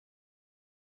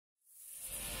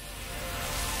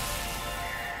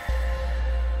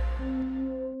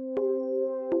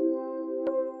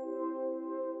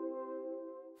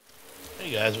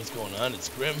Hey guys, what's going on? It's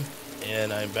Grimm,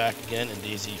 and I'm back again in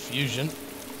DayZ Fusion.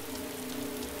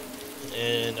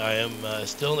 And I am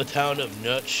still in the town of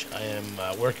Knutsh. I am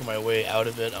working my way out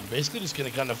of it. I'm basically just going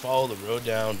to kind of follow the road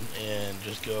down and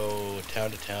just go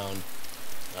town to town.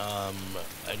 I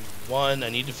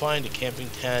need to find a camping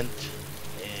tent,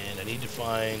 and I need to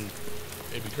find...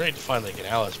 It'd be great to find like an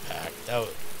Alice pack. That would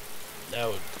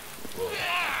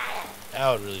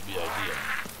really be ideal.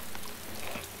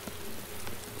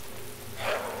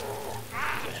 What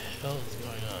the hell is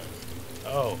going on?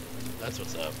 Oh, that's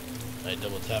what's up. I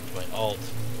double tapped my alt.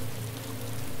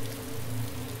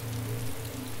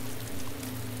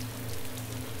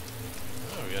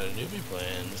 Oh, we got a newbie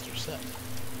playing Mr. Set.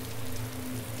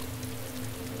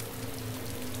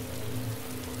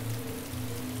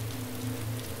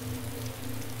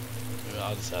 Maybe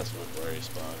I'll just ask him where he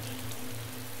spawned.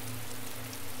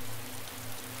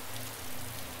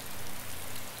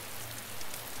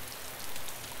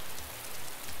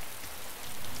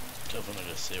 Definitely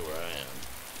gonna say where I am.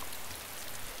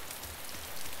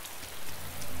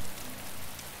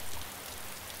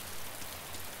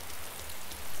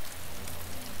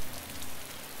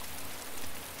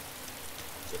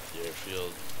 It's at the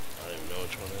airfield. I don't even know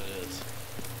which one it is.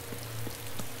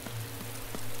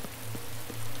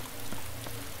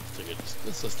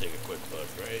 Let's just take a quick look,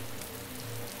 right?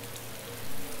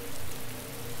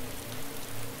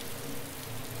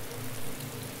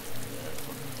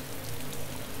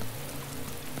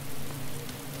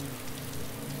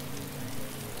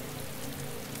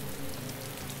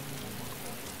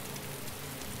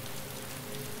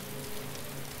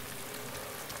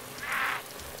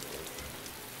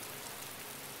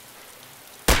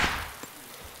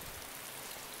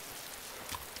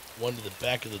 One to the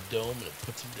back of the dome, and it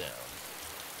puts him down.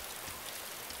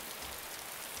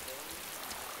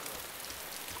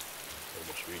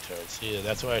 Almost retards. See,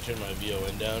 that's why I turned my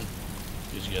VON down.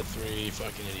 Because you got three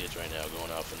fucking idiots right now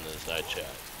going off in the side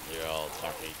chat. They're all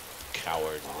talking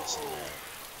coward and this and that.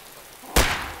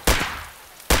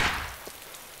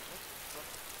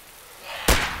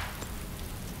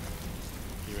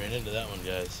 He ran into that one,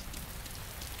 guys.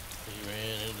 He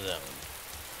ran into that one.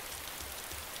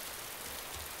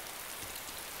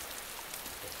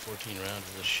 14 rounds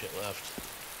of this shit left.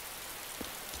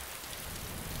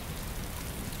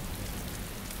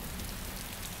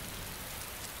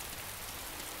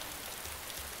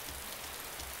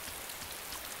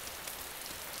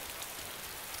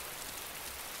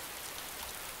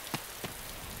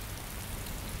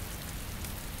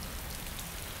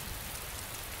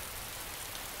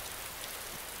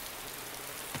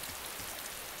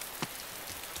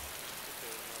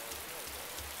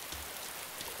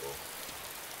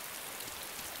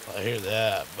 I hear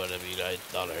that, but I mean, I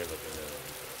thought I heard like a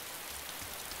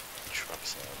truck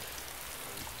sound.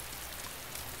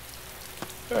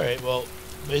 Alright, well,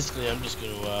 basically I'm just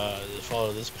going to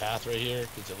follow this path right here,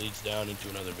 because it leads down into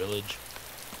another village,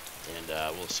 and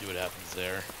we'll see what happens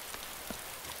there.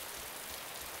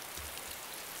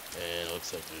 And it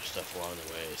looks like there's stuff along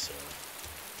the way, so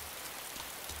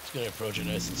just going to approach it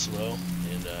nice and slow,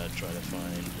 and try to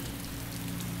find...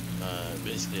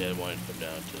 basically I wanted to come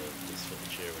down to this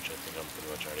village here, which I think I'm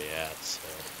pretty much already at, so,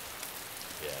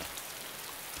 yeah.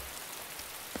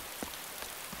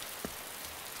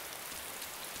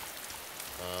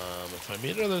 If I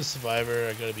meet another survivor,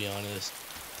 I gotta be honest,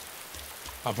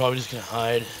 I'm probably just gonna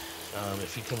hide.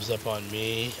 If he comes up on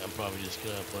me, I'm probably just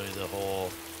gonna play the whole,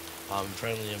 I'm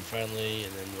friendly, and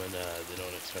then when they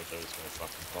don't expect, I'm just gonna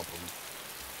fucking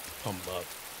pump them up.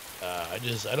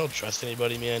 I don't trust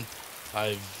anybody, man.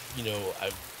 I've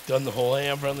done the whole, hey,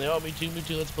 I'm friendly, oh, me too,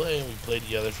 let's play, and we played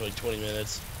together for like 20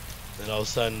 minutes, then all of a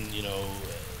sudden,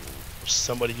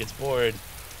 somebody gets bored,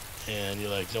 and you're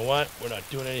like, you know what, we're not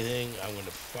doing anything, I'm gonna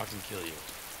fucking kill you,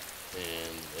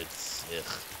 and it just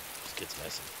gets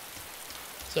messy.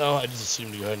 So, I just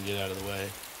assumed to go ahead and get out of the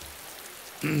way.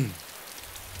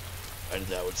 I did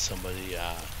that with somebody,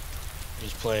 who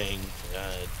was playing,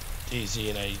 DayZ,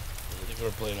 and I think we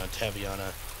were playing on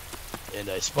Taviana. And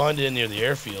I spawned in near the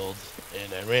airfield,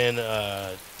 and I ran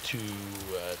to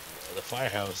the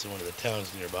firehouse in one of the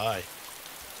towns nearby.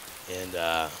 And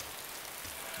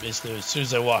basically, as soon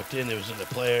as I walked in, there was another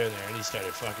player there, and he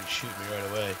started fucking shooting me right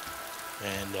away.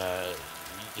 And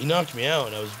he knocked me out,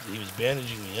 and he was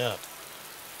bandaging me up.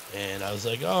 And I was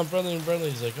like, oh, I'm friendly.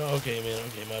 He's like, oh, okay, man,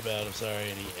 okay, my bad, I'm sorry.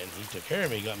 And he took care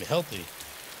of me, got me healthy.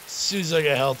 As soon as I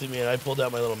got healthy, man, I pulled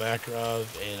out my little Makarov,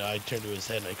 and I turned to his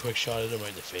head, and I quick shot at him right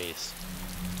in the face.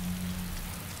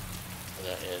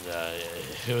 And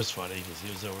it was funny, because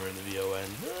he was over in the VON,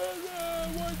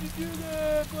 why'd you do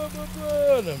that, blah, blah,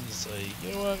 blah, and I'm just like,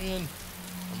 you know what, man,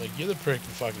 I'm I'm like, you're the prick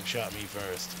who fucking shot me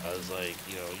first. I was like,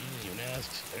 you know, you didn't even ask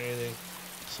or anything.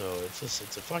 So it's just,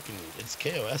 it's a fucking, it's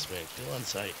KOS, man. Kill on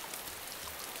sight.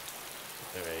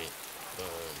 Alright.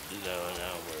 Now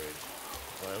I'm worried.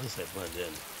 Well, at least I blend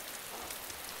in.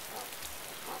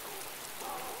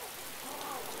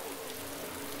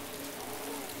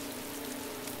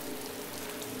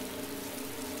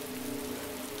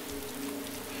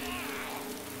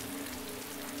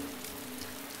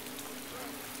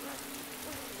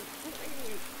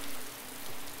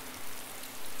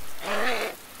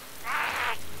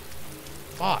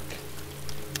 Fuck.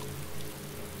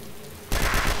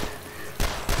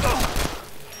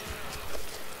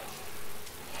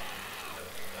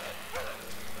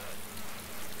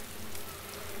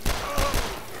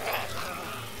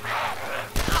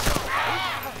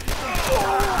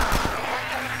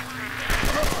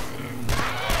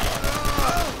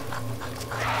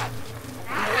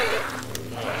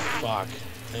 Fuck.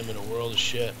 I'm in a world of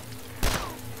shit.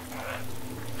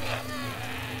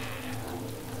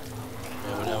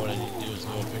 Yeah, but now what I need to do is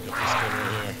go and pick up this gun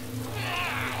right here.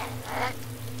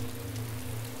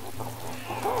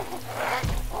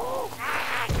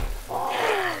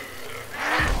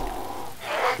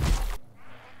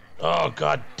 Oh,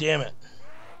 god damn it.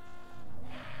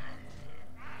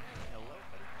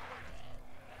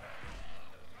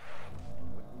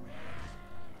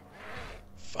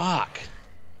 Fuck.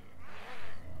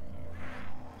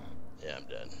 Yeah, I'm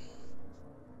dead.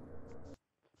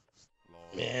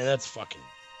 Man, that's fucking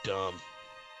dumb.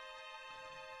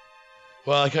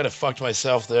 Well, I kind of fucked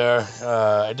myself there.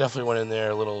 I definitely went in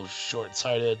there a little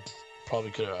short-sighted.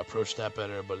 Probably could have approached that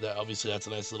better, but that, obviously that's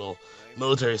a nice little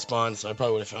military spawn, so I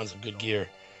probably would have found some good gear.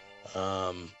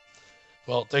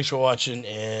 Well, thanks for watching,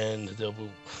 and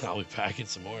I'll be packing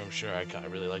some more, I'm sure. I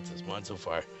really like this mod so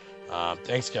far.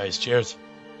 Thanks, guys. Cheers.